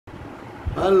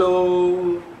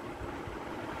Hallo,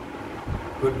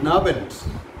 guten Abend.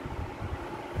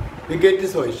 Wie geht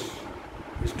es euch?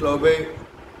 Ich glaube,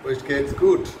 euch geht's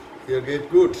gut. Ihr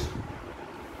geht gut.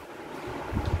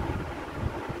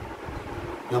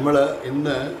 നമ്മൾ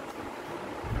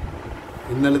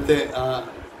ഇന്നലത്തെ ആ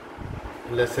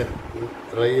lesson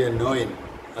റൈയെ നോയിൻ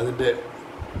അതിൻ്റെ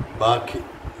ബാക്കി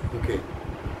ഓക്കെ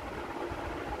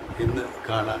ഇന്ന്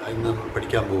നമ്മൾ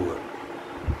പഠിക്കാൻ പോവുക.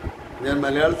 ഞാൻ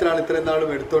മലയാളത്തിലാണ് ഇത്രയും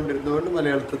നാളും എടുത്തുകൊണ്ടിരുന്നതുകൊണ്ട്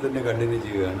മലയാളത്തിൽ തന്നെ കണ്ടിന്യൂ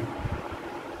ചെയ്യുകയാണ്.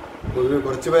 പൊതുവെ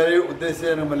കുറച്ച് പേരെ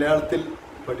ഉദ്ദേശിച്ചാണ് മലയാളത്തിൽ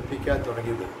പഠിപ്പിക്കാൻ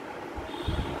തുടങ്ങിയത്,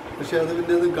 പക്ഷെ അത്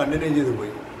പിന്നെ അത് കണ്ടിന്യൂ ചെയ്തു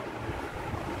പോയി.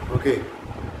 ഓക്കെ,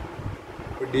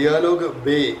 ഡിയാലോഗ്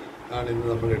ബേ ആണ് ഇന്ന്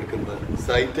നമ്മൾ എടുക്കുന്നത്.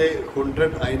 Site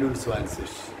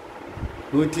 121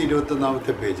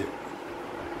 121 page.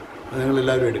 അത്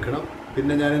നിങ്ങളെല്ലാവരും എടുക്കണം.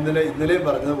 പിന്നെ ഞാൻ ഇന്നലെ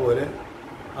പറഞ്ഞതുപോലെ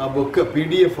ആ ബുക്ക്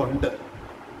PDF ഉണ്ട്,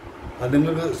 അത്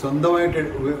നിങ്ങൾക്ക് സ്വന്തമായിട്ട്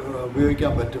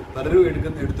ഉപയോഗിക്കാൻ പറ്റും. പലരും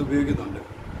എടുത്ത് ഉപയോഗിക്കുന്നുണ്ട്.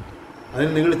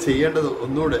 അതിന് നിങ്ങൾ ചെയ്യേണ്ടത്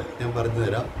ഒന്നുകൂടെ ഞാൻ പറഞ്ഞു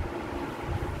തരാം.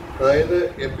 അതായത്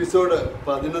എപ്പിസോഡ്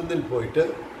 11 പോയിട്ട്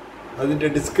അതിൻ്റെ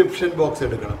ഡിസ്ക്രിപ്ഷൻ ബോക്സ്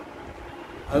എടുക്കണം.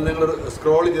 അത് നിങ്ങൾ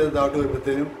സ്ക്രോൾ ചെയ്ത് താഴോട്ട്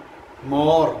വരുമ്പോഴത്തേനും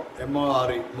MORE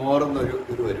എന്നൊരു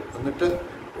ഇത് വരും. എന്നിട്ട്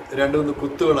 2-3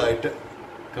 കുത്തുകളായിട്ട്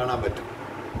കാണാൻ പറ്റും.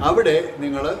 അവിടെ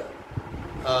നിങ്ങൾ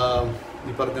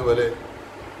ഈ പറഞ്ഞ പോലെ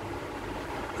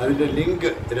അതിൻ്റെ ലിങ്ക്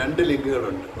 2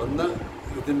 ലിങ്കുകളുണ്ട്. ഒന്ന്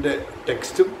ഇതിൻ്റെ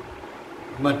ടെക്സ്റ്റും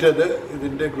മറ്റേത്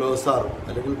ഇതിൻ്റെ ഗ്ലോസാറും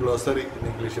അല്ലെങ്കിൽ ഗ്ലോസറി എന്ന്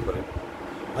ഇംഗ്ലീഷിൽ പറയും.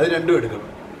 അത് രണ്ടും എടുക്കണം.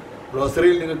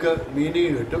 ഗ്ലോസറിയിൽ നിങ്ങൾക്ക്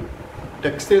മീനിങ് കിട്ടും.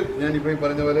 ടെക്സ്റ്റിൽ ഞാനിപ്പോൾ ഈ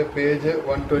പറഞ്ഞ പോലെ പേജ്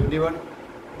 121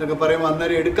 എന്നൊക്കെ പറയുമ്പോൾ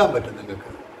അന്നേരം എടുക്കാൻ പറ്റും നിങ്ങൾക്ക്.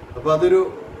 അപ്പോൾ അതൊരു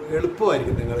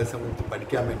എളുപ്പമായിരിക്കും നിങ്ങളെ സംബന്ധിച്ച്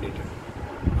പഠിക്കാൻ വേണ്ടിയിട്ട്.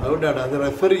 അതുകൊണ്ടാണ് അത്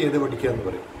റെഫർ ചെയ്ത് പഠിക്കുക എന്ന്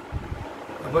പറയും.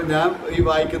 അപ്പോൾ ഞാൻ ഈ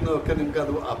വായിക്കുന്നതൊക്കെ നിങ്ങൾക്ക്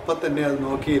അത് അപ്പം തന്നെ അത്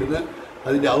നോക്കിയിരുന്ന്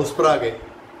അതിൻ്റെ ഔസ്പ്രാഗെ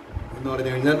എന്ന്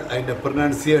പറഞ്ഞു കഴിഞ്ഞാൽ അതിൻ്റെ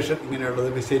പ്രൊനൗൺസിയേഷൻ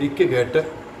ഇങ്ങനെയുള്ളതൊക്കെ ശരിക്കും കേട്ട്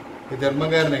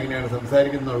ജർമ്മൻകാരൻ എങ്ങനെയാണ്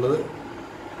സംസാരിക്കുന്നുള്ളത്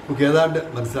നമുക്ക് ഏതാണ്ട്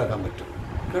മനസ്സിലാക്കാൻ പറ്റും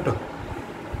കേട്ടോ.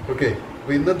 ഓക്കെ,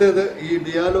 അപ്പോൾ ഇന്നത്തേത് ഈ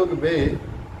ഡിയാലോഗ് ബേയിൽ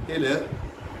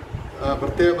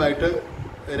പ്രത്യേകമായിട്ട്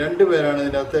 2 പേരാണ്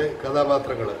ഇതിൻ്റെ അകത്തെ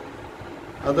കഥാപാത്രങ്ങൾ.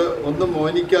 അത് ഒന്ന്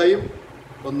മോനിക്കായും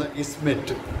ഒന്ന്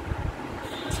ഇസ്മെറ്റും.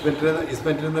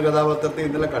 ഇസ്മെറ്റിൽ നിന്ന് കഥാപാത്രത്തെ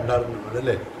ഇന്നലെ കണ്ടായിരുന്നു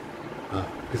അല്ലേ?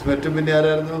 ഇസ്മെറ്റും പിന്നെ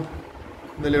ആരായിരുന്നു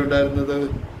ഇന്നലെ ഉണ്ടായിരുന്നത്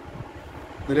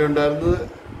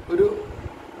ഒരു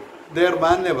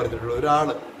മാനെ പറഞ്ഞിട്ടുള്ളൂ. ഒരാൾ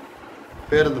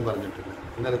പേരൊന്നും പറഞ്ഞിട്ടില്ല.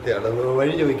 ഇന്നലത്തെ ആൾ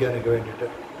വഴി ചോദിക്കാനൊക്കെ വേണ്ടിയിട്ട്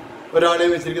ഒരാളെ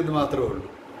വെച്ചിരിക്കുന്നത് മാത്രമേ ഉള്ളൂ.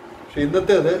 പക്ഷെ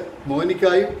ഇന്നത്തേത്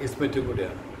മോനിക്കായും ഇസ്മെറ്റും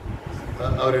കൂടിയാണ്.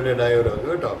 അവരുടെ ഡയലോഗ്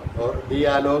കേട്ടോ. ഓർ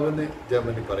ഡിയാലോഗ് എന്ന്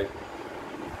ജർമ്മനി പറയും.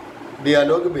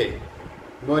 ഡിയാലോഗ് ബേ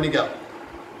മോനിക്ക.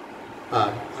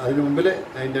 അതിന് മുമ്പിൽ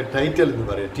അതിൻ്റെ ടൈറ്റിൽ എന്ന്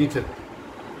പറയും ടീച്ചർ.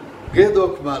 ഗേ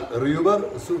ദോക് മാൽ റൂബർ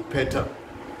സു പേറ്റർ.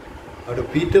 അവിടെ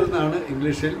പീറ്റർ എന്നാണ്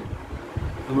ഇംഗ്ലീഷിൽ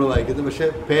നമ്മൾ വായിക്കുന്നത്, പക്ഷേ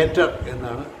പേറ്റർ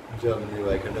എന്നാണ് ജർമ്മനി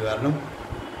വായിക്കേണ്ടത്. കാരണം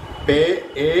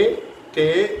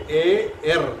PATER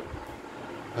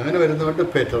അങ്ങനെ വരുന്നതുകൊണ്ട്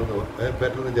പേറ്റർ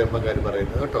എന്ന് ജർമ്മൻകാർ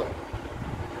പറയുന്നത് കേട്ടോ.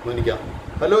 Monica.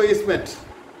 Hello Ismet,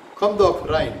 come ദോക്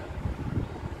Rhine.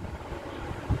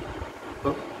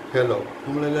 അപ്പം ഹലോ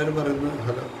നമ്മളെല്ലാവരും പറയുന്നത്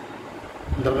ഹലോ,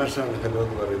 ഇൻ്റർനാഷണൽ ഹലോ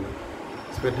എന്ന് പറയുന്നത്.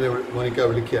 ഇസ്മെറ്റിനെ മോനിക്ക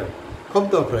വിളിക്കുകയാണ്. കം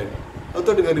ദോക് റൈൻ,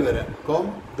 അകത്തോട്ട് കയറി വരാം. Com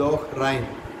ദോക് Rhine.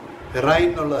 ഹെറൈൻ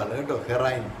എന്നുള്ളതാണ് കേട്ടോ.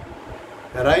 ഹെറൈൻ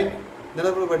ഇന്നലെ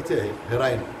നമ്മൾ പഠിച്ചേ.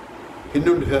 ഹെറൈൻ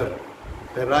ഹിന്നുണ്ട്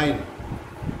ഹെറൈൻ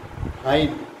ഐൻ.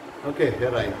 ഓക്കെ,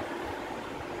 ഹെറൈൻ.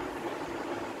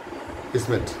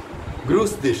 Ismet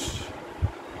grooves ദിഷ്.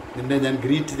 നിന്നെ ഞാൻ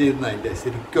ഗ്രീറ്റ് ചെയ്യുന്ന അതിൻ്റെ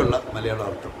ശരിക്കുള്ള മലയാളം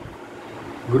അർത്ഥം.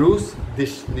 ഗ്രൂസ്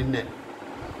ദിഷ് നിന്നെ.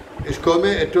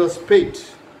 ഇഷ്കോമെ ഏറ്റവും സ്പെയ്റ്റ്.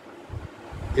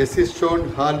 എസ് ഇസ് ഷോൺ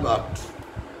ഹാൽബാക്ട്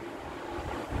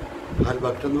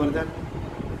എന്ന് പറഞ്ഞാൽ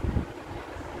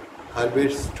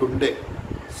ഹാൽബേഴ്സ് ടുണ്ടേ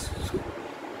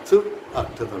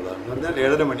ആക്ട് എന്നുള്ളതാണ്. എന്ന് പറഞ്ഞാൽ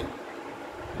 7:30 മണി.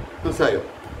 മനസ്സിലായോ?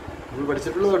 നമ്മൾ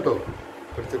പഠിച്ചിട്ടുള്ളത് കേട്ടോ.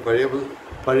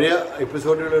 പഴയ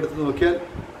എപ്പിസോഡുകൾ എടുത്ത് നോക്കിയാൽ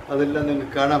അതെല്ലാം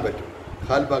നിങ്ങൾക്ക് കാണാൻ പറ്റും.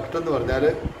 ഹാൽബാക്ട് എന്ന് പറഞ്ഞാൽ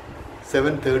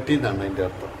 7:30 എന്നാണ് അതിൻ്റെ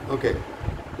അർത്ഥം. ഓക്കെ,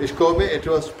 ഇഷ്കോമെ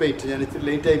ഏറ്റവും സ്പെയ്റ്റ്. ഞാൻ ഇച്ചിരി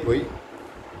ലേറ്റായി പോയി.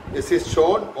 S is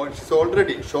shown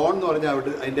already. Sean എന്ന് പറഞ്ഞാൽ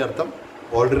അവിടെ അതിൻ്റെ അർത്ഥം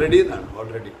ഓൾറെഡി എന്നാണ്.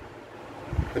 ഓൾറെഡി.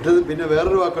 മറ്റേത് പിന്നെ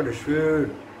വേറൊരു വാക്കുണ്ട്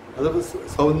ഷ്വേഡ്. അത്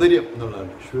സൗന്ദര്യം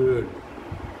എന്നുള്ളതാണ് ഷ്വേഡ്.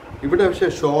 ഇവിടെ പക്ഷേ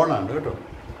ഷോണാണ് കേട്ടോ.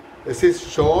 S is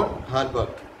shown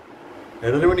ഹാൽബാക്ട്.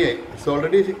 7:30 മണിയായി. It's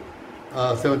already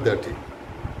 7:30.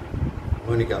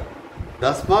 മോനിക്ക.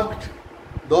 ദാസ് മാക്ട്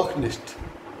ദോക് നിഷ്ട്.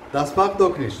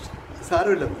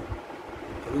 സാരമില്ലെന്ന്,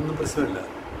 അതൊന്നും പ്രശ്നമില്ല.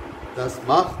 ദാസ്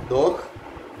മാക് ദോക്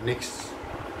നിഷ്ട്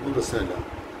ഒന്നും പ്രശ്നമില്ല.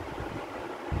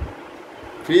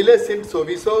 ഫീലെ സിൻ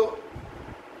സോവിസോ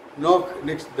നോക്ക്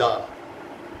നിക്സ് ദാ.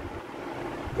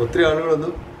 ഒത്തിരി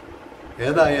ആളുകളൊന്നും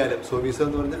ഏതായാലും സോവീസ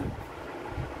എന്ന് പറഞ്ഞാൽ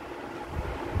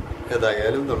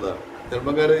ഏതായാലും എന്നുള്ളതാണ്.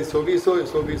 ജർമ്മൻകാർ സൊവീസോ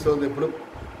എന്ന് എപ്പോഴും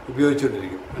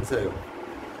ഉപയോഗിച്ചുകൊണ്ടിരിക്കും. മനസ്സിലായോ?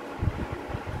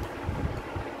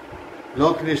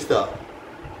 നോക്ക് നിഷ്ത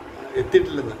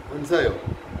എത്തിയിട്ടില്ലെന്ന് മനസ്സിലായോ?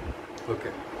 Okay.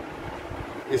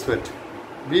 Ismet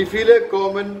we feel A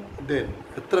common then.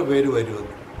 എത്ര പേര്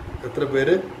വരുമെന്ന്, എത്ര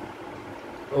പേര്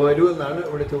വരുമെന്നാണ്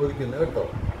ഇവിടെ ചോദിക്കുന്നത് കേട്ടോ.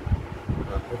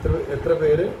 എത്ര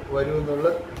പേര് വരുമെന്നുള്ള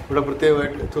ഇവിടെ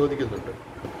പ്രത്യേകമായിട്ട് ചോദിക്കുന്നുണ്ട്.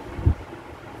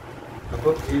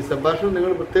 അപ്പം ഈ സംഭാഷണം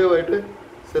നിങ്ങൾ പ്രത്യേകമായിട്ട്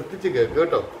ശ്രദ്ധിച്ച് കേൾക്കുക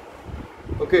കേട്ടോ.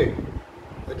 Okay,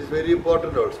 that is very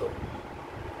important also.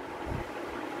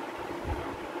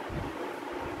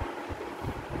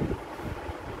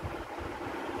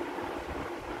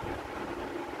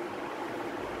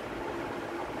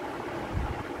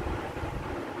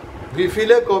 Wie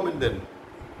viele kommen denn?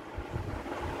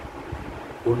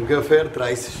 Ungefähr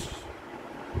 30.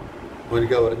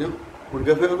 Monika പറഞ്ഞു.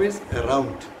 Ungefähr means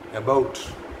around, about.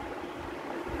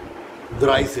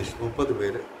 30, 30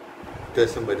 പേര്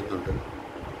അത്യാവശ്യം വരുന്നുണ്ട്.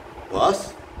 വാസ്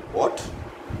വാട്ട്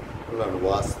ഉള്ളതാണ്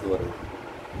വാസ് എന്ന് പറയുന്നത്.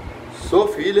 സോ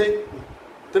ഫീലെ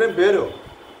ഇത്രയും പേരോ?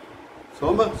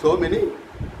 So many.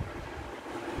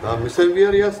 മിഷൻ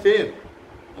വിയർ യാ സ്റ്റേൻ.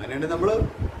 അങ്ങനെയാണെങ്കിൽ നമ്മൾ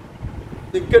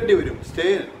നിൽക്കേണ്ടി വരും.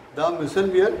 Steyn the mission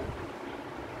wear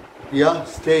yeah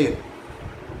Steyn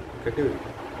നിൽക്കേണ്ടി വരും.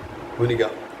 മുനിക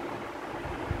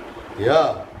യാ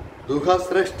ദുഹാസ്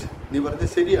റെസ്റ്റ്. നീ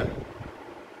പറഞ്ഞത് ശരിയാണ്.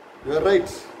 You are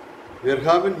right. V R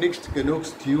ഹാവിൻ next ഗനൂക്ക്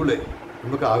സ്റ്റ്യൂളെ.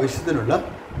 നമുക്ക് ആവശ്യത്തിനുള്ള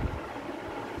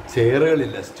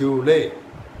ചെയറുകളില്ല. സ്റ്റ്യൂളെ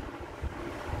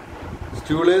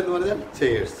എന്ന് പറഞ്ഞാൽ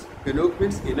ചെയേഴ്സ്. ഗനൂക്ക്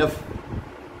മീൻസ് ഇനഫ്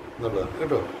എന്നുള്ളതാണ്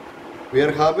കേട്ടോ. വി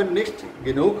ആർ ഹാവിൻ നെക്സ്റ്റ്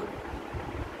ഗനൂക്ക്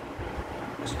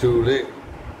സ്റ്റൂള്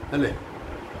അല്ലേ.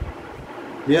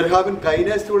 വി ആർ ഹാവിൻ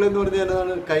കൈനെ സ്റ്റൂള് എന്ന് പറഞ്ഞാൽ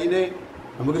എന്താണ്? കൈനെ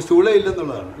നമുക്ക് സ്റ്റൂളേ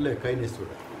ഇല്ലെന്നുള്ളതാണ് അല്ലേ. കൈനെ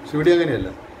സ്റ്റൂള്. പക്ഷെ ഇവിടെ അങ്ങനെയല്ല.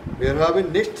 V R ഹാവിൻ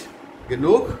next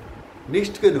ഗനൂക്ക്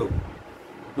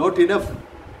not enough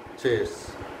chairs.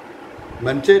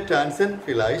 മൻചെ Tansen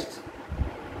ഫിലൈസ്റ്റ്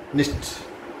നിസ്റ്റ്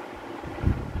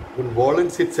Un woollen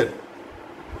സിറ്റ്സൻ.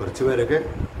 കുറച്ച്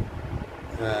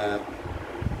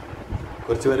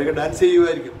പേരൊക്കെ ഡാൻസ്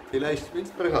ചെയ്യുമായിരിക്കും. ഫിലൈസ്റ്റ്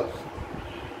മീൻസ് പെർഹാപ്സ്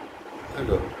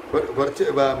കണ്ടോ. കുറച്ച്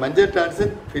Manchar Tansen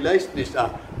ഫിലൈസ്റ്റ് നിസ്റ്റ്.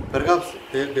 Perhaps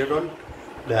they don't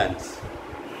dance.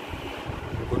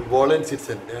 Un woollen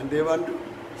സിറ്റ്സൻ and they want to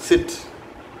sit.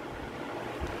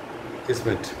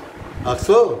 Ismet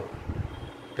so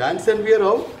dance and wear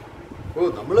out. ഓ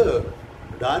നമ്മൾ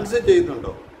ഡാൻസ്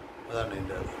ചെയ്യുന്നുണ്ടോ? അതാണ്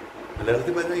എൻ്റെ അർത്ഥം.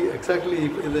 മലയാളത്തിൽ പറഞ്ഞാൽ എക്സാക്ട്ലി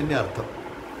ഇത് തന്നെ അർത്ഥം.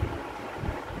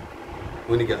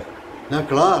 മോനിക്ക ഞാൻ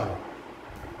ക്ലാർ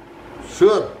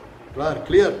ഷുവർ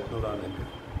ക്ലിയർ എന്നുള്ളതാണ് എൻ്റെ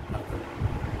അർത്ഥം.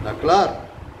 ക്ലാർ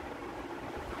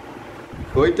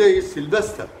heute ist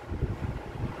Silvester,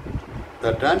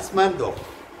 the Transman Dog.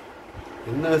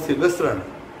 ഇന്ന് സിൽവസ്റ്ററാണ്.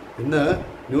 ഇന്ന്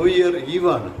ന്യൂ ഇയർ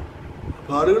ഈവാണ്.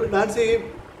 അപ്പോൾ ആളുകൾ ഡാൻസ് ചെയ്യും.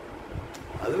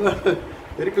 അത്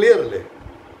വെരി ക്ലിയർ അല്ലേ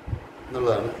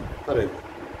എന്നുള്ളതാണ് പറയുന്നത്.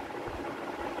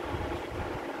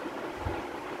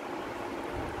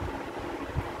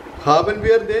 Haben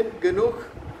wir denn genug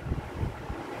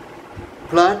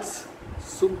Platz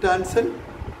zum Tanzen?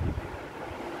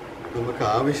 നമുക്ക്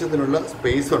ആവശ്യത്തിനുള്ള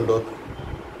സ്പേസ് ഉണ്ടോ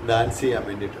ഡാൻസ് ചെയ്യാൻ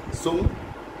വേണ്ടിയിട്ട്? സും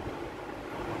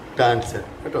ടാൻസൻ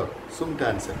കേട്ടോ. സും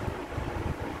ടാൻസൻ.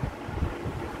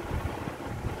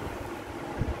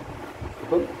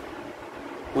 അപ്പം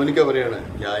മോനിക്ക പറയാണ്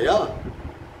യാ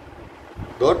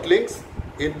dot links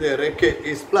in the റെക്കെ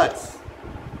is പ്ലാറ്റ്സ്.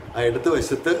 ആ ഇടത്ത്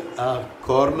വശത്ത് ആ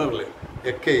കോർണറിൽ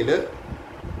എക്കയിൽ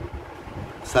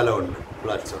സ്ഥലമുണ്ട്,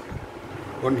 ഫ്ലാറ്റ്സ് ഉണ്ട്.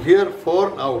 On here for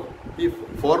now. ഈ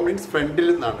ഫോർ മീൻസ് ഫ്രണ്ടിൽ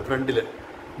നിന്നാണ്. ഫ്രണ്ടിൽ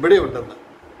ഇവിടെ ഉണ്ടെന്ന്.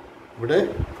 ഇവിടെ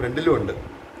ഫ്രണ്ടിലും ഉണ്ട്.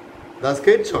 The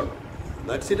skate Sean.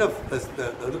 That's enough.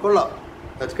 അത് കൊള്ളാം.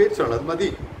 ദ സ്കേറ്റ് ഷോൺ അത് മതി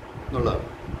എന്നുള്ളതാണ്.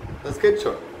 The skate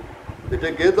Sean. Bitte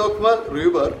geh doch mal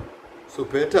rüber zu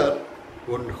Peter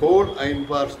und hol ein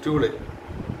paar Stühle.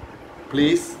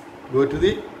 Please go to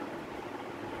the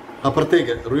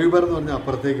അപ്പുറത്തേക്ക്. റൂബർ എന്ന് പറഞ്ഞാൽ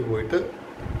അപ്പുറത്തേക്ക് പോയിട്ട്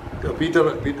പീറ്റർ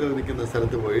നിൽക്കുന്ന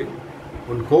സ്ഥലത്ത് പോയി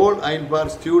und hol ein paar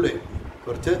Stühle.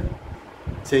 കുറച്ച്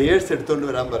ചെയേഴ്സ് എടുത്തുകൊണ്ട്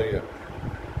വരാൻ പറയുകയാണ്.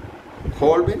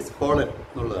 ഹോൾ മീൻസ് ഹോളൻ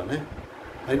എന്നുള്ളതാണ്.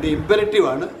 അതിൻ്റെ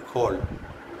ഇമ്പരറ്റീവാണ് whole.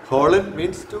 Hollen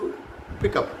means to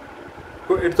pick up.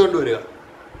 എടുത്തുകൊണ്ട് വരിക.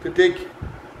 ടു ടേക്ക്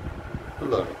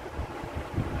എന്നുള്ളതാണ്.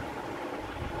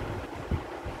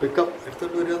 പിക്കപ്പ്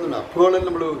എടുത്തുകൊണ്ട് വരിക എന്നുള്ള. അപ്പോളൻ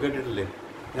നമ്മൾ കേട്ടിട്ടില്ലേ?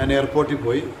 ഞാൻ എയർപോർട്ടിൽ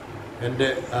പോയി. എൻ്റെ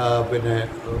പിന്നെ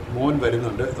മോൻ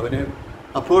വരുന്നുണ്ട്. അവനെ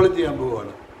അപ്പോളൻ ചെയ്യാൻ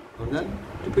പോവുകയാണ് പറഞ്ഞാൽ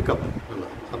പിക്കപ്പ് എന്നുള്ള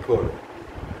അപ്പോൾ.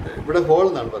 ഇവിടെ ഹോൾ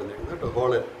എന്നാണ് പറഞ്ഞിരിക്കുന്നത് കേട്ടോ.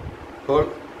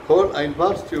 Whole ein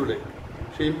paar Stühle.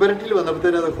 പക്ഷേ ഇമ്പരറ്റിൽ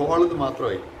വന്നപ്പോഴത്തേനും അത് ഹോളെന്ന്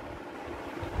മാത്രമായി.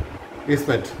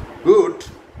 Ismet good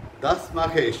Das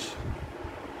Mahesh.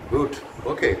 Good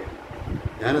okay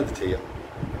ഞാനത് ചെയ്യാം.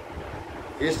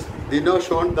 ഈസ് ദിനോ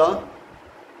ഷോൺ ദ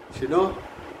ഷിനോ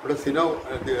ഇവിടെ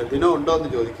ദിനോ ഉണ്ടോ എന്ന്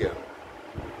ചോദിക്കുകയാണ്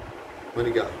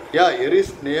Monica. Yeah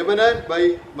areas നേവനാൻ by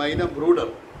മൈനം brooder.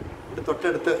 ഇവിടെ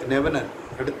തൊട്ടടുത്ത് നേവനാൻ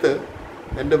അടുത്ത്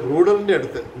എൻ്റെ ബ്രൂഡറിൻ്റെ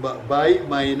അടുത്ത് ബൈ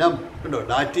മൈനം ഉണ്ടോ,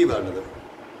 ഡാറ്റീവാണിത്,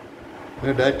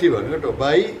 ഡാറ്റീവാണ് കേട്ടോ.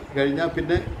 ബൈ കഴിഞ്ഞാൽ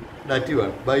പിന്നെ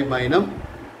ഡാറ്റീവാണ്. ബൈ മൈനം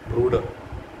ബ്രൂഡർ,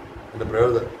 എൻ്റെ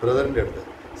ബ്രദറിൻ്റെ അടുത്ത്.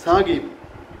 സാഗീം,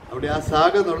 അവിടെ ആ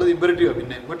സാഗ എന്നുള്ളത് ഇമ്പരറ്റീവാണ്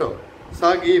പിന്നെ കേട്ടോ.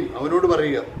 സാഗീം അവനോട്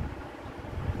പറയുക.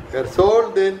 എർസോൾ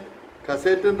ദെൻ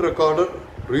കസേറ്റൻ റെക്കോർഡർ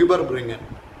റീബർ ബ്രിങ്ങൻ.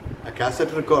 ആ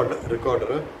കാസറ്റ്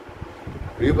റെക്കോർഡർ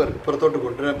റീബർ ഇപ്പുറത്തോട്ട്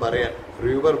കൊണ്ടുവരാൻ പറയാൻ.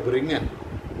 റീബർ ബ്രിങ്ങൻ.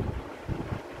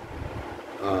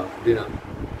 Dino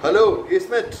hello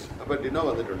Ismet. അപ്പം ഡിനോ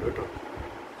വന്നിട്ടുണ്ട് കേട്ടോ.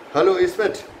 Hello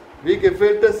Ismet, V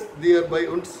ഗെഫേൽറ്റസ് their by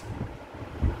ഉൺസ്.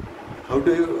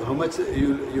 How much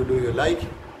you do you like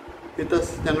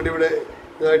വിത്തസ്. ഞങ്ങളുടെ ഇവിടെ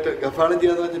ഇതായിട്ട് ഗഫാളം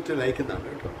ചെയ്യാന്ന് പറഞ്ഞിട്ട് ലൈക്കുന്നതാണ്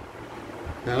കേട്ടോ.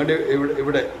 ഞങ്ങളുടെ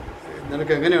ഇവിടെ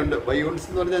നിനക്ക് എങ്ങനെയുണ്ട്? ബൈ ഉൺസ്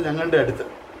എന്ന് പറഞ്ഞാൽ ഞങ്ങളുടെ അടുത്ത്.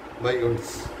 By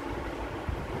ഉൺസ്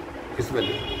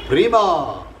Ismet. പ്രീമ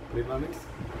മീൻസ്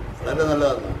വളരെ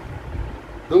നല്ലതാണ്.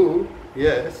 ദു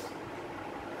yes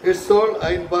it's all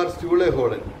Ain bar സ്റ്റൂളെ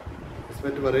Hollen.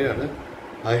 Ismet പറയാണ്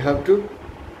I have to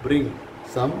bring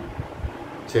some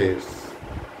chairs.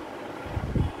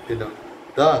 പിന്നെ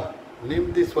ദാ നിം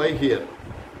ദിസ് വൈ ഹിയർ.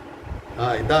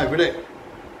 ഇതാ ഇവിടെ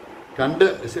 2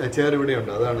 ചെയർ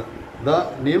ഇവിടെയുണ്ട്. അതാണ് ദ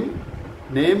നിം.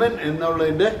 നേമൻ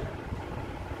എന്നുള്ളതിൻ്റെ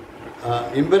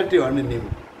ഇമ്പരറ്റീവാണ് നിം.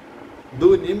 ദു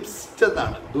നിംസ്റ്റ്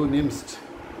എന്നാണ്. ദു നിംസ്റ്റ്.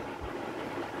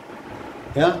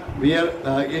 വിയർ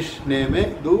ഇഷ് നേമെ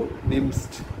ദു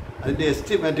നിംസ്റ്റ്. അതിൻ്റെ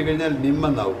എസ്റ്റ് മാറ്റി കഴിഞ്ഞാൽ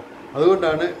നിമ്മെന്നാവും.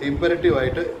 അതുകൊണ്ടാണ്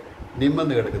ഇമ്പരറ്റീവായിട്ട്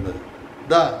നിമ്മെന്ന് കിടക്കുന്നത്.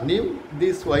 The നിം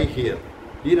this Y here.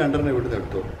 ഈ 2 ഇവിടുന്ന്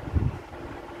എടുത്തു.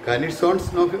 കനിഷ് സോൺസ്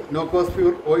നോ കോസ്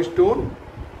പ്യൂർ ഓയ് സ്റ്റോൺ.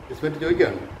 ഇസ്മെറ്റ്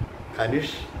ചോദിക്കുകയാണ്.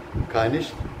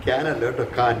 കാനിഷ് ക്യാനല്ല കേട്ടോ,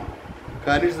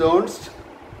 കാനിഷ് സോൺസ്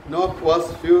നോ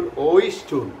വാസ് പ്യൂർ ഓയ്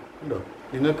സ്റ്റോൺ. ഉണ്ടോ?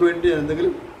 നിങ്ങൾക്ക് വേണ്ടി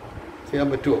എന്തെങ്കിലും ചെയ്യാൻ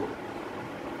പറ്റുമോ?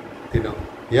 തിനോ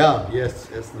യാ യെസ്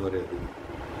എന്ന് പറയുന്നത്.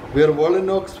 Wear woollen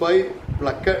Knox Y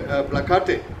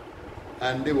പ്ലക്കാറ്റെ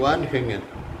and the van ഹെങ്ങൻ.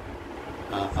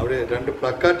 അവിടെ 2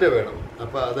 പ്ലക്കാറ്റെ വേണം.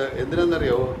 അപ്പോൾ അത്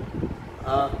എന്തിനാണെന്നറിയാമോ?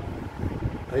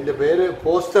 അതിൻ്റെ പേര്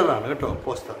പോസ്റ്ററാണ് കേട്ടോ.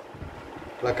 പോസ്റ്റർ.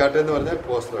 പ്ലക്കാർട്ട് എന്ന് പറഞ്ഞാൽ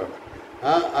പോസ്റ്ററാണ്.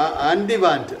 ആൻറ്റി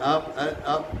വാൻറ്റ്,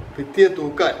 ആ ഭിത്തിയെ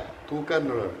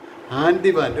തൂക്കാനുള്ളതാണ്.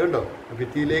 ആൻറ്റി വാൻറ്റ് കേട്ടോ,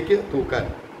 ഭിത്തിയിലേക്ക് തൂക്കാൻ.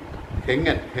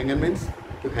 ഹെങ്ങൻ means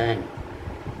to hang.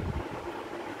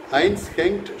 ഐൻസ്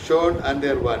ഹെങ്ഡ് Sean and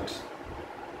their വാൻറ്റ്.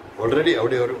 Already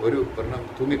അവിടെ ഒരു ഒരെണ്ണം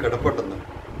തൂങ്ങി കിടപ്പുണ്ടെന്ന്.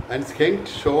 ഐൻസ്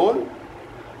ഹെങ്ഡ് ഷോൺ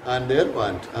ആൻഡ് ദെയർ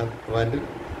വാൻറ്റ്. ആ വാൻറ്റിൽ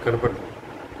കിടപ്പുണ്ട്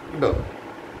ഉണ്ടോ.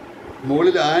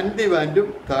 മുകളിൽ ആൻറ്റി വാൻറ്റും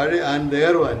താഴെ ആൻഡ്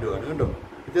ദെയർ വാൻറ്റുമാണ് കണ്ടോ.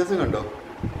 വ്യത്യാസം കണ്ടോ?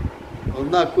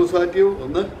 ഒന്ന് അക്യൂസാറ്റീവും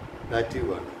ഒന്ന്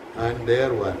ഡാറ്റീവുമാണ്. And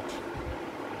their വാൻറ്റ്.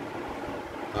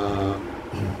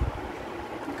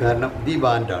 കാരണം ദി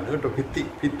വാൻറ്റാണ് കേട്ടോ.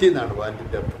 ഭിത്തി എന്നാണ്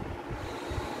വാൻറ്റിൻ്റെ അർത്ഥം.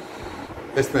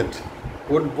 എസ്മെറ്റ്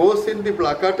would boss in the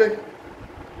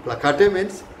പ്ലക്കാട്ടെ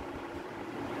means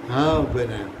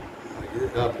പിന്നെ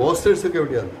പോസ്റ്റേഴ്സൊക്കെ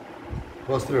എവിടെയാണ്?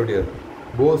 പോസ്റ്റർ എവിടെയാണ്?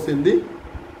 Boss in the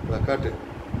പ്ലക്കാട്ടെ.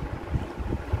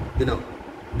 ദിനോ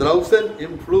ദ്രൗസൻ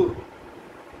ഇൻ ഫ്ലൂർ.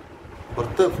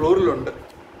 പുറത്ത് ഫ്ലോറിലുണ്ട്.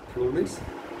 ഫ്ലൂർ മീൻസ്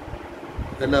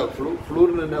എന്നാ?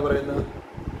 ഫ്ലൂറിന് എന്നാ പറയുന്നത്?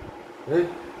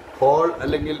 ഹോൾ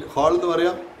അല്ലെങ്കിൽ ഹാൾ എന്ന്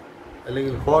പറയാം,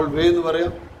 അല്ലെങ്കിൽ ഹോൾ വേ എന്ന്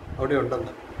പറയാം. അവിടെ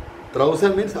ഉണ്ടെന്ന്.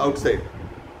 ദ്രൗസൻ means outside.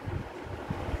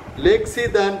 ലേക്സി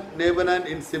than നേബനാൻ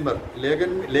in shimmer.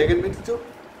 ലേഖൻ means to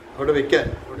അവിടെ വെക്കാൻ,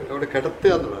 അവിടെ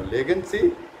കിടത്തുക എന്നുള്ളതാണ്. ലേഖൻസി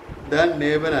ദാൻ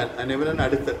നേബനാൻ. ആ നേബനാൻ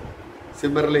അടുത്ത്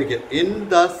സിമ്മറിലേക്ക്. ഇൻ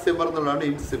ദ സിമ്മർ എന്നുള്ളതാണ്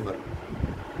in shimmer.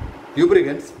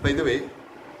 യൂബ്രിഗൻസ് by the way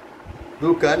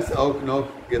ദു കാൻസ് ഔട്ട് നോ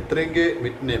എത്രയെങ്കിൽ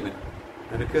മിറ്റ് നേമൻ.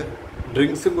 നിനക്ക്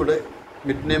ഡ്രിങ്ക്സും കൂടെ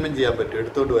മിറ്റ് നേമൻ ചെയ്യാൻ പറ്റും,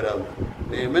 എടുത്തോണ്ട് വരാവുന്ന.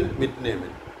 നേമൻ മിറ്റ്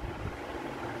നേമൻ.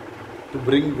 ടു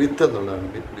ബ്രിങ് വിത്ത് എന്നുള്ളതാണ്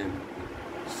മിറ്റ് നേമൻ.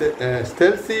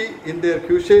 സ്റ്റെൽസി ഇൻ ദർ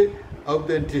ക്യൂഷെ ഔട്ട്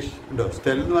ദ ടിഷ് ഉണ്ടോ.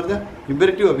 സ്റ്റെൽ എന്ന് പറഞ്ഞാൽ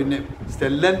ഇമ്പരറ്റീവാണ്. പിന്നെ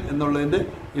സ്റ്റെല്ലൻ എന്നുള്ളതിൻ്റെ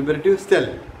ഇമ്പരറ്റീവ് സ്റ്റെൽ.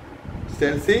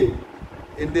 സ്റ്റെൽസി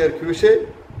in there ക്യൂഷെ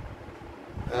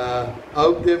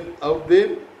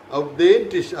out ദേം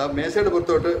ടിഷ്. ആ മേശയുടെ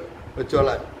പുറത്തോട്ട്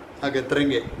വെച്ചോളാൻ. ആ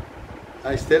ഗത്രങ്കെ. ആ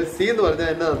സ്റ്റെൽ സി എന്ന് പറഞ്ഞാൽ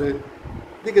എന്നാ അത്?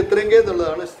 ഇത് ഗത്രങ്കെ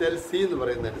എന്നുള്ളതാണ് സ്റ്റെൽ സി എന്ന്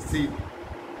പറയുന്നത്. C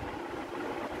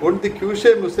on the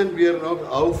ക്യൂഷെ മുസൻ wear no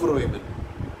ഔഫ്രോയ്മൻ.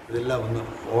 ഇതെല്ലാം ഒന്ന്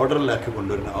ഓർഡറിലാക്കി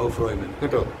കൊണ്ടുവരണം. ഔഫ്രോയ്മൻ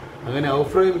കേട്ടോ. അങ്ങനെ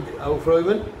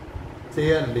ഔഫ്രോയ്മൻ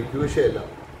ചെയ്യാനുണ്ട് ഈ ക്യൂഷയെല്ലാം.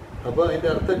 അപ്പോൾ അതിൻ്റെ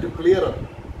അർത്ഥം ടു ക്ലിയർ അപ്പ്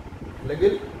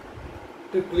അല്ലെങ്കിൽ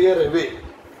to clear away.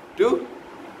 To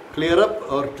clear up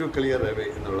or to clear away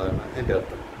എന്നുള്ളതാണ് അതിൻ്റെ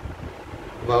അർത്ഥം.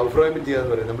 അപ്പോൾ ഔഫ്രോയ്മൻ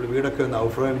ചെയ്യാന്ന് പറയും. നമ്മൾ വീടൊക്കെ ഒന്ന്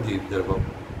ഔഫ്രോയ്മൻ ചെയ്യും. ചിലപ്പം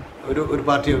ഒരു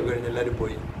പാർട്ടിയൊക്കെ കഴിഞ്ഞ് എല്ലാവരും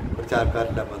പോയി, കുറച്ച്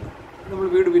ആൾക്കാരെല്ലാം വന്നു നമ്മൾ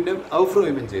വീട് പിന്നെ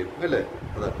ഔഫ്രോയിമൻ ചെയ്യും അല്ലേ?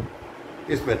 അതാണ്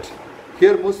ഇസ്മെറ്റ്.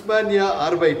 ഹിയർ മുസ്മാനിയ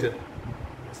ആർബൈറ്റൻ.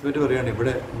 ഇസ്മെറ്റ് പറയുകയാണ്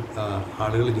ഇവിടെ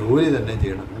ആളുകൾ ജോലി തന്നെ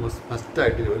ചെയ്യണം,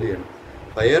 മസ്റ്റായിട്ട് ജോലി ചെയ്യണം.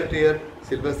 Fire tear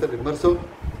Sylvester ഇമ്മർസോ.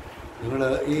 നിങ്ങൾ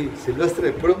ഈ സിൽവസ്റ്റർ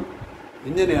എപ്പോഴും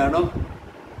ഇങ്ങനെയാണോ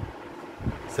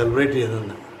സെലിബ്രേറ്റ്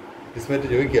ചെയ്യുന്നതെന്ന് ഇസ്മെറ്റ്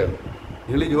ചോദിക്കുകയാണ്.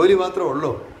 നിങ്ങൾ ഈ ജോലി മാത്രമേ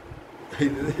ഉള്ളൂ?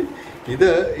 ഇത്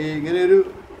ഈ ഇങ്ങനെയൊരു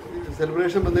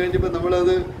സെലിബ്രേഷൻ വന്നു കഴിഞ്ഞപ്പോൾ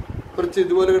നമ്മളത് കുറച്ച്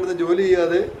ഇതുപോലെ കിടന്ന് ജോലി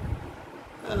ചെയ്യാതെ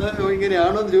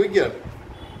ഇങ്ങനെയാണോ എന്ന് ചോദിക്കുകയാണ്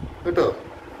കേട്ടോ.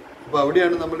 അപ്പോൾ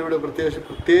അവിടെയാണ് നമ്മളിവിടെ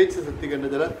പ്രത്യേകിച്ച് ശ്രദ്ധിക്കേണ്ട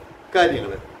ചില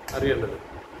കാര്യങ്ങൾ അറിയേണ്ടത്.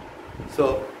 സോ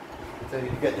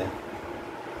ഇരിക്കാം, ഞാൻ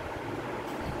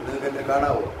നിങ്ങൾക്ക് എന്നെ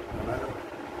കാണാവോ?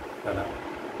 കാണാം.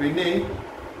 പിന്നെ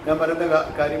ഞാൻ പറയുന്ന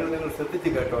കാര്യങ്ങൾ നിങ്ങൾ ശ്രദ്ധിച്ച്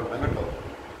കേട്ടോളണം കേട്ടോ.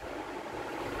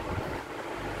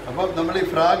 അപ്പം നമ്മൾ ഈ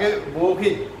ഫ്രാഗ്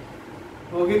ബോഹിൻ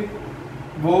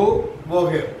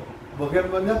ബോഹിർ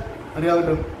എന്ന് പറഞ്ഞാൽ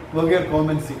അറിയാമല്ലോ. ബോഹിയർ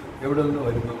കോമൻസി എവിടെ നിന്ന്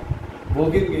വരുന്നു,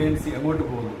 ബോഹിൻ ഗേൻസി അങ്ങോട്ട്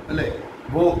പോകുന്നു അല്ലേ?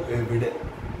 ബോ എവിടെ,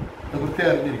 അത് കൃത്യം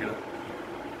അറിഞ്ഞിരിക്കണം.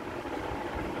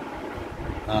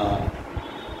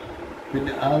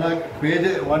 പിന്നെ അതാ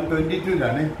പേജ്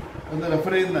 122 ഒന്ന്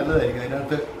റെഫർ ചെയ്യുന്നത് നല്ലതായിരിക്കും.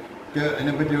 അതിനകത്ത്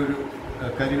അതിനെപ്പറ്റി ഒരു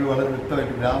കാര്യങ്ങൾ വളരെ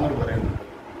വ്യക്തമായിട്ട് ഗ്രാമർ പറയുന്നുണ്ട്.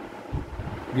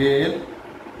 ഗേൽ,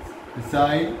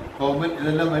 സൈൻ, കോമൻ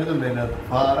ഇതെല്ലാം വരുന്നുണ്ട് അതിനകത്ത്.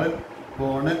 ഫാറൻ,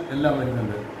 ഫോണൻ എല്ലാം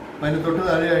വരുന്നുണ്ട്. അപ്പം അതിന് തൊട്ട്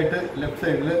താഴെയായിട്ട് ലെഫ്റ്റ്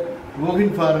സൈഡിൽ വോഹിൻ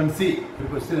ഫാറൻ സി ഒരു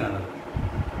ക്വസ്റ്റ്യനാണ്.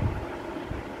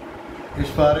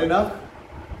 ഇഷ്ഫാറിനാഖ്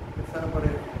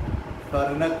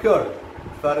ക്യോൾ,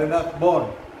 ഇഷ്ഫാറിനാഖ് ബോൺ,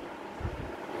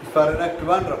 ഇഷ്ഫാറിനാഖ്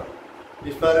ട്രിവാൻഡ്രം,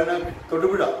 ഇഷ്ഫാറിനാഖ്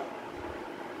തൊടുപുഴ.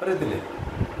 പറയത്തില്ലേ?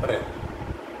 പറയാം,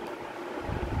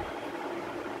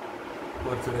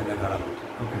 കുറച്ചുകൂടി എന്നെ കാണാൻ പറ്റും.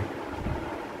 ഓക്കെ.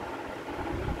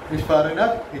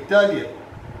 ഇഷ്ഫാറിനാഖ് ഇറ്റാലിയൻ,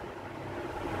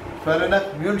 ഇഷ്ഫാറിനാഖ്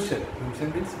മ്യൂൺഷൻ. മ്യൂൺഷൻ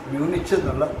മീൻസ് മ്യൂണിച്ച്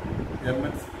എന്നുള്ള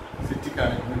ജർമ്മൻ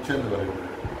സിറ്റിക്കാണ് മ്യൂൺഷൻ എന്ന് പറയുന്നത്.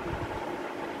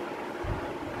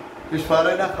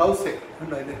 ഇഷ്ഫാറിനാഖ് ഹൗസെ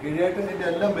ഉണ്ടോ? അതിൻ്റെ കീഴായിട്ട് അതിൻ്റെ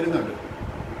എല്ലാം വരുന്നുണ്ട്.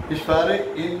 ഇഷ്ഫാറെ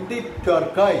ഇന്ത്യ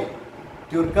ട്യൂർക്കായി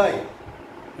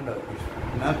ഉണ്ടോ?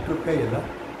 നാക് ട്യൂർക്കായി അല്ല,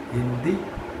 ഇന്ത്യ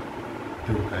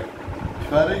ട്യൂർക്കായി.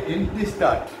 ഇഷ്ഫാറെ India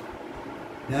start.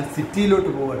 ഞാൻ സിറ്റിയിലോട്ട്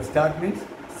പോവാണ്. Start means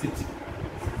city.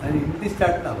 അതിന് ഇന്ത്യ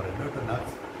സ്റ്റാർട്ട് എന്നാണ് പറയുന്നത് കേട്ടോ.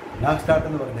 നാക് സ്റ്റാർട്ട്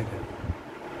എന്ന് പറഞ്ഞേക്കാം.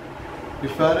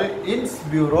 ഇഷ്ഫാറെ ഇൻസ്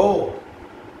ബ്യൂറോ,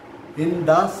 ഇൻ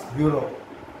ദാസ് ബ്യൂറോ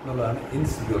എന്നുള്ളതാണ്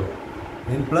ഇൻസ് bureau.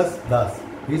 In plus Das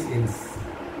is ins.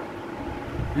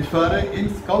 ഇഷ്ഫാറെ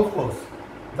ins Gauff house.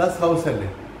 Das house അല്ലേ,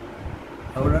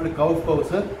 അതുകൊണ്ടാണ് കൗഫ്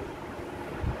ഹൗസ്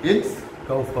ഇൻസ്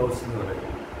കൗഫ് ഹൗസ് എന്ന്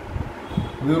പറയുന്നത്.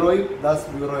 ബ്യൂറോയും Das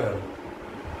ബ്യൂറോയാണ്.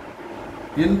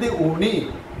 India ഊണി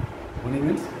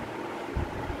means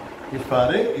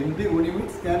ഇഷ്ഫാറെ India ഊണി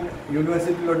means ഞാൻ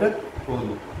യൂണിവേഴ്സിറ്റിയിലോട്ട്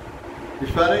പോകുന്നു.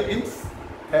 ഇഷ്ഫാറെ ഇൻസ്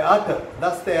തിയേറ്റർ,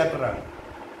 ദാസ് തിയേറ്ററാണ്,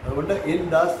 അതുകൊണ്ട് ഇൻ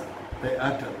ദാസ്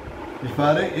തിയേറ്റർ.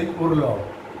 ഇഷ്ഫാറെ ഇൻ ഉർലോ,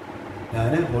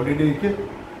 ഞാൻ ഹോളിഡേക്ക്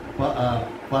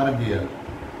പാനം ചെയ്യാണ്.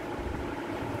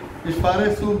 ഇഷ്ഫാറെ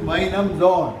സു മൈനം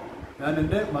സോൺ, ഞാൻ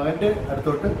എൻ്റെ മകൻ്റെ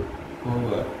അടുത്തോട്ട്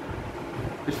പോവുക.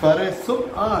 ഇഷ്ഫാറെ സു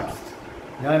ആർട്സ്,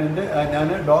 ഞാൻ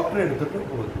ഡോക്ടറെ എടുത്തിട്ട്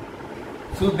പോകുന്നു.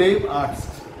 സുദേവ് ആർട്സ്.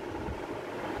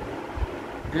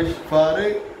 ഇഷ്ഫാറെ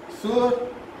സു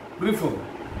ബ്രീഫും,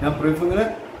 ഞാൻ ബ്രീഫിങ്ങിന്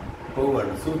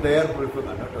പോവുകയാണ്. സു ദയർ ബ്രീഫിംഗ്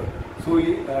ആണ് കേട്ടോ. സു ഈ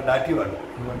ഡാറ്റീവാണ്,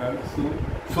 അതുകൊണ്ടാണ്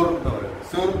സുർ എന്ന് പറയുന്നത്.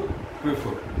 സുർ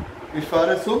ബ്രീഫും.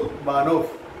 ഇഷ്ഫാറെ സു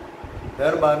ബാനോഫ്,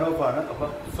 ദയർ ബാനോഫ് ആണ്,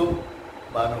 അപ്പം സും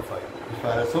ബാനോഫായി.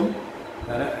 ഇഷ്ഫാറെ സും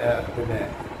ഞാൻ പിന്നെ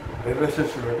റെയിൽവേ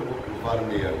സ്റ്റേഷനിലോട്ട് പാലം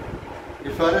ചെയ്യുകയാണ്.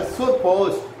 ഇഷ്ഫാറെ സുർ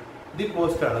പോസ്റ്റ്, ദി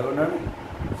പോസ്റ്റാണ്, അതുകൊണ്ടാണ്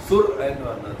സുർ എന്ന്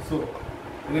പറഞ്ഞത്. സുർ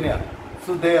എങ്ങനെയാണ്?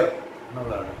 സുദേർ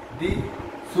എന്നുള്ളതാണ്. ദി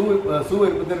സു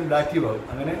വരുമ്പോഴത്തേനും ഡാറ്റീവ് ആവും,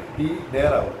 അങ്ങനെ ദി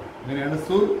ദേർ ആവും. അങ്ങനെയാണ്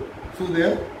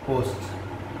സുദേർ പോസ്റ്റ്.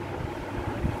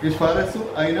 ഇഷ്ഫാറെ സു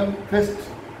ഐനം ഫെസ്റ്റ്,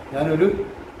 ഞാനൊരു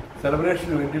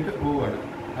സെലിബ്രേഷന് വേണ്ടിയിട്ട് പോവുകയാണ്.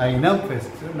 ഐനം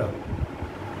ഫെസ്റ്റ് ഉണ്ടാവും.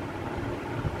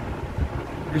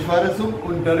 ഇഷ്ഫാറെ സു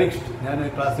unterricht, ഞാൻ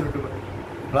ക്ലാസ്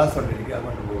ഉണ്ട്, എനിക്ക്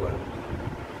അങ്ങോട്ട് പോവുകയാണ്.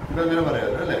 ഇപ്പം അങ്ങനെ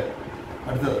പറയാമല്ലോ അല്ലേ?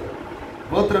 അടുത്തത്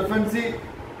വോ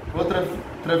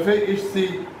ത്രഫെ ഇഷ് സി,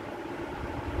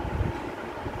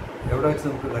 എവിടെ വെച്ച്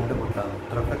നമുക്ക് കണ്ടുമുട്ടാം.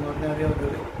 ത്രഫൻ എന്ന് പറഞ്ഞാൽ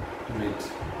അറിയാമല്ലോ. മീറ്റ്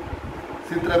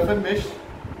സി ത്രഫൻ മിഷ്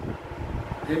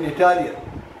ഇൻ ഇറ്റാലിയൻ,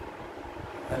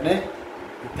 തന്നെ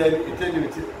ഇറ്റലി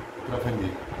വെച്ച് ത്രഫൻ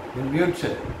ചെയ്യും. ഇൻ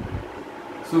മ്യൂൺഷൻ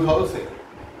സു ഹൗസെ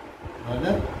എന്ന്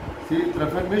പറഞ്ഞാൽ സി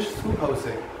ത്രഫൻ മിഷ് സു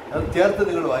ഹൗസെ, അത് ചേർത്ത്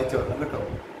നിങ്ങൾ വായിച്ചോളാം കേട്ടോ.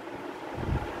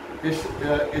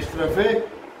 ഇഷ് ത്രഫെ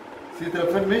C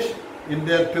ത്രഫൻ മിഷ് in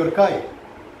their Türkei,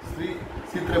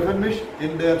 sie treffen mich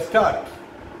in der Stadt,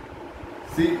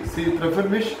 sie treffen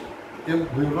mich im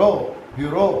Büro,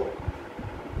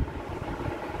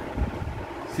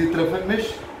 sie treffen mich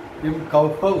im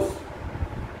Kaufhaus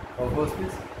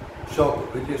means shop,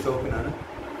 വലിയ ഷോപ്പിനാണ്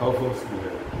കൗഫോസ് എന്ന്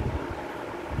പറയുന്നത്.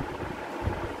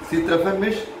 C treffen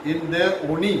mich in der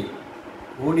Uni.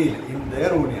 ഊണിയിൽ in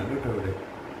there ഊണിയാണ് കേട്ടോ ഇവിടെ.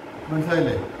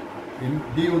 മനസ്സിലായില്ലേ? ഇൻ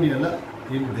ദി ഊണി അല്ല,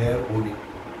 in there ഊണി.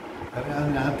 കാരണം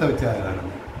അതിനകത്ത് വെച്ചാൽ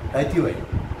കാണുന്നത് ആക്റ്റീവായി.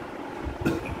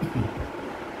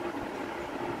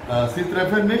 C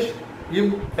treffen mich im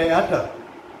Theater.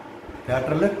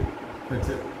 തിയേറ്ററിൽ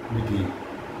വെച്ച് മീറ്റ് ചെയ്യും.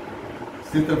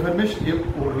 C treffen mich im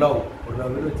Urlaub.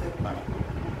 ഉർലാവിൽ വെച്ച് കാണാം.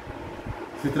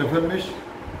 C treffen mich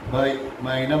bei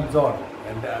meinem Sohn.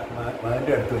 എൻ്റെ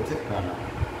മകൻ്റെ അടുത്ത് വെച്ച് കാണാം.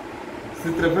 C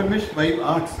treffen mich beim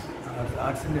Arzt.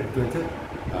 ആർട്സിൻ്റെ അടുത്ത് വെച്ച്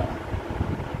കാണാം.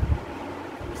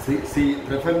 C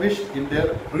treffen mich in der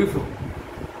Prüfung.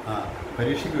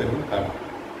 പരീക്ഷയ്ക്ക് വരുമ്പോൾ കാണാം.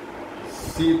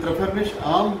 C treffen mich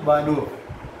am Bahnhof.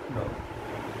 ഉണ്ടോ?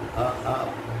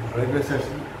 റെയിൽവേ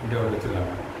സ്റ്റേഷൻ്റെ അവിടെ വെച്ച്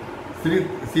കാണാം.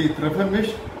 C treffen mich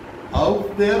auf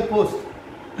der Post.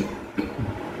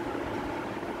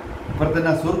 ഇപ്പുറത്ത്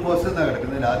തന്നെ സൂർ പോസ്റ്റ് എന്നാണ്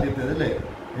കിടക്കുന്നതിൽ ആദ്യത്തേത് അല്ലേ?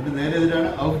 ഇതിൻ്റെ നേരെ എതിരാണ്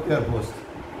ഔഫ് there post.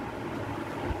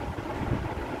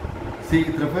 C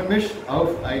treffen mich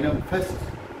auf einem Fest.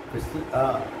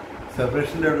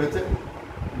 സെലിബ്രേഷൻ്റെ അവിടെ വെച്ച്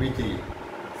മീറ്റ് ചെയ്യും.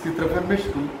 C treffen mich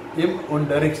im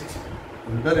Unterricht.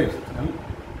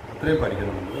 അത്രയും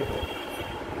പഠിക്കണമെന്ന് കേട്ടോ.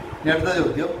 ഇനി അടുത്ത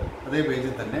ചോദ്യം അതേ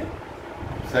പേജിൽ തന്നെ,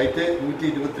 സൈറ്റ്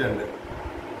 122,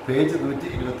 പേജ്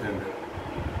 122.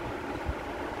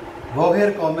 വോഹെയർ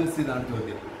കോമൻസി എന്നാണ്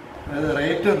ചോദ്യം. അതായത്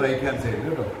റൈറ്റ് റൈറ്റ് ഹാൻഡ് സൈഡ്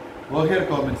കേട്ടോ. വോഹെയർ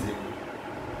കോമൻസി.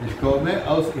 Ich komme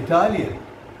aus Italien.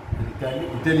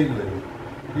 ഇറ്റലിയിൽ നിന്ന് വരും.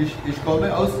 Ich komme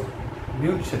aus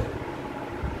München.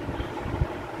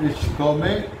 Ich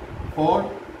komme von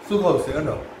Suhause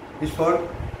കേട്ടോ.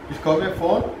 Ich komme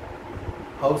von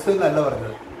ഹൗസ് എന്നല്ല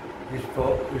പറഞ്ഞത്. Ich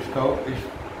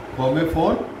komme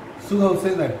von Suhause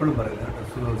എന്ന് എപ്പോഴും പറയുന്നത് കേട്ടോ.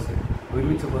 സുഹൗസ്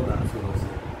ഒരുമിച്ച് പോകുന്നതാണ് സുഹൗസ്.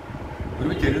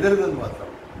 ഒരുമിച്ച് എഴുതരുതെന്ന് മാത്രം.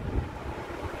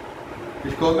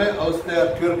 Ich komme aus der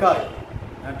Türkei.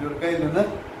 ഞാൻ ട്യൂർക്കയിൽ നിന്ന്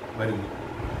വരുന്നു.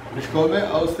 Ich komme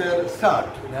aus der Stadt.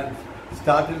 ഞാൻ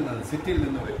സ്റ്റാർട്ടിൽ നിന്ന്, സിറ്റിയിൽ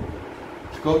നിന്ന് വരുന്നു.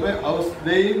 Ich komme aus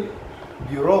dem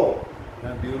Büro.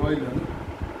 ഞാൻ ബ്യൂറോയിൽ നിന്ന്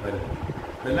വരുന്നു.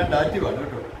 ഇതെല്ലാം ഡാറ്റീവാണ്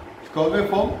കേട്ടോ. Ich komme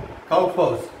vom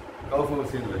Kaufhaus.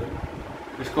 കൗഫ്ഹൗസിൽ നിന്ന് വരുന്നു.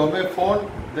 Ich komme von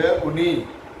der Uni.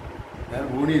 ഞാൻ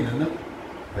ഊണിയിൽ നിന്ന്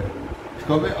വരുന്നു. Ich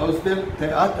komme aus dem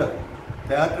Theater.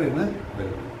 തിയേറ്ററിൽ നിന്ന്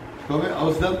വരുന്നു. Ich komme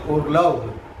aus dem Urlaub.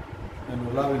 ഞാൻ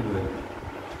ഉർലാവിൽ നിന്ന് വരുന്നു.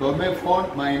 Ich komme von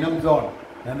meinem Sohn.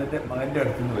 ഞാൻ എൻ്റെ മകൻ്റെ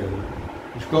അടുത്തു നിന്ന് വരുന്നു.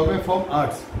 Ich komme vom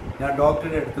Arzt. ഞാൻ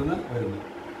ഡോക്ടറുടെ അടുത്തു നിന്ന് വരുന്നു.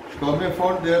 Ich komme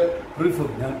von der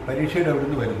Prüfung. ഞാൻ പരീക്ഷയുടെ അവിടെ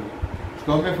നിന്ന് വരുന്നു. Ich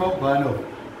komme vom Bahnhof.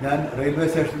 ഞാൻ റെയിൽവേ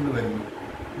സ്റ്റേഷനിൽ നിന്ന് വരുന്നു.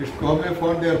 Ich komme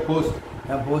von der Post.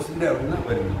 ഞാൻ പോസ്റ്റിൻ്റെ അവിടെ നിന്ന്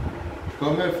വരുന്നു. Ich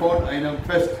komme von einem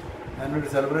Fest. ഞാനൊരു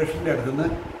സെലിബ്രേഷൻ്റെ അടുത്തു നിന്ന്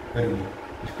വരുന്നു.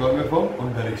 Ich komme vom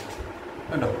Unterricht.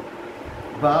 കണ്ടോ?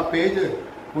 അപ്പോൾ ആ പേജ്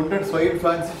ഹുണ്ടഡ് സ്വയം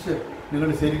ട്രാൻസിഷൻ നിങ്ങൾ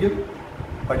ശരിക്കും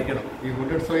പഠിക്കണം. ഈ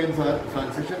ഹുണ്ടഡ് സ്വയം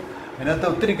ട്രാൻസിഷൻ അതിനകത്ത്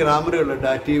ഒത്തിരി ഗ്രാമറുകൾ,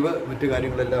 ഡാറ്റീവ്, മറ്റു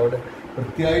കാര്യങ്ങളെല്ലാം അവിടെ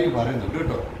വൃത്തിയായിട്ട് പറയുന്നുണ്ട്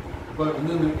കേട്ടോ. അപ്പോൾ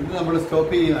ഇന്ന് നമ്മൾ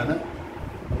സ്റ്റോപ്പ് ചെയ്യുകയാണ്.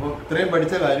 അപ്പോൾ ഇത്രയും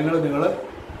പഠിച്ച കാര്യങ്ങൾ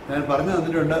ഞാൻ പറഞ്ഞു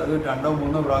തന്നിട്ടുണ്ട്. അത്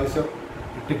 2-3 പ്രാവശ്യം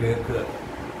ഇട്ട് കേൾക്കുക.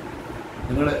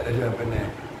 നിങ്ങൾ പിന്നെ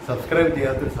സബ്സ്ക്രൈബ്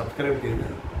ചെയ്യാത്തൊരു സബ്സ്ക്രൈബ് ചെയ്ത്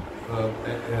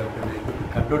പിന്നെ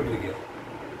കണ്ടുകൊണ്ടിരിക്കുക.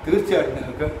 തീർച്ചയായിട്ടും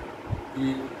നിങ്ങൾക്ക്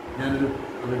ഞാനൊരു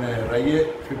റൈയെ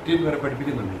 15 വരെ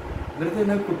പഠിപ്പിക്കുന്നുണ്ട്. ഇതിനകത്ത്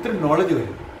നിങ്ങൾക്ക് ഒത്തിരി നോളജ്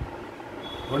വരും.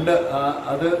 അതുകൊണ്ട്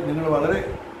അത് നിങ്ങൾ വളരെ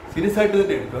സീരിയസ് ആയിട്ട്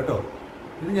തന്നെ എടുക്കും കേട്ടോ.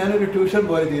 ഇത് ഞാനൊരു ട്യൂഷൻ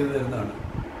പോലെ ചെയ്തു തരുന്നതാണ്.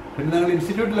 പിന്നെ നിങ്ങൾ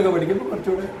ഇൻസ്റ്റിറ്റ്യൂട്ടിലൊക്കെ പഠിക്കുമ്പോൾ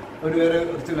കുറച്ചുകൂടെ അവർ വേറെ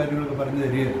കുറച്ച് കാര്യങ്ങളൊക്കെ പറഞ്ഞു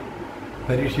തരികയും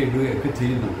പരീക്ഷ ഇടുകയൊക്കെ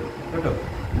ചെയ്യുന്നുണ്ട് കേട്ടോ.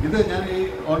 ഇത് ഞാൻ ഈ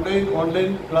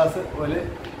ഓൺലൈൻ ക്ലാസ് പോലെ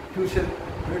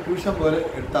ട്യൂഷൻ പോലെ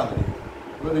എടുത്താൽ മതി.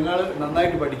 അപ്പോൾ നിങ്ങൾ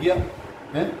നന്നായിട്ട് പഠിക്കുക.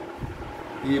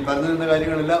 ഈ പറഞ്ഞു തരുന്ന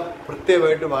കാര്യങ്ങളെല്ലാം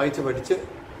പ്രത്യേകമായിട്ട് വായിച്ച് പഠിച്ച്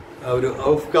ഒരു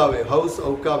ഹൗസ്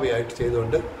ഔക്കാവേ ആയിട്ട്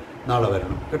ചെയ്തുകൊണ്ട് നാളെ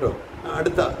വരണം കേട്ടോ.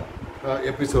 അടുത്ത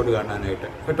എപ്പിസോഡ് കാണാനായിട്ട്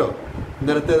കേട്ടോ.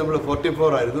 ഇന്നലത്തെ നമ്മൾ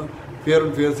 44 ആയിരുന്നു. ഫിയർ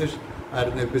ആൻഡ് ഫിയർസിഷ്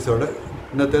ആയിരുന്നു എപ്പിസോഡ്.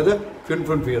 ഇന്നത്തേത് ഫിൻ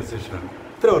ഫിയർസിഷാണ്.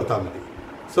 ഇത്ര ഓർത്താൽ മതി.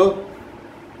 So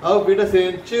auf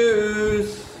Wiedersehen.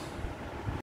 Tschüss.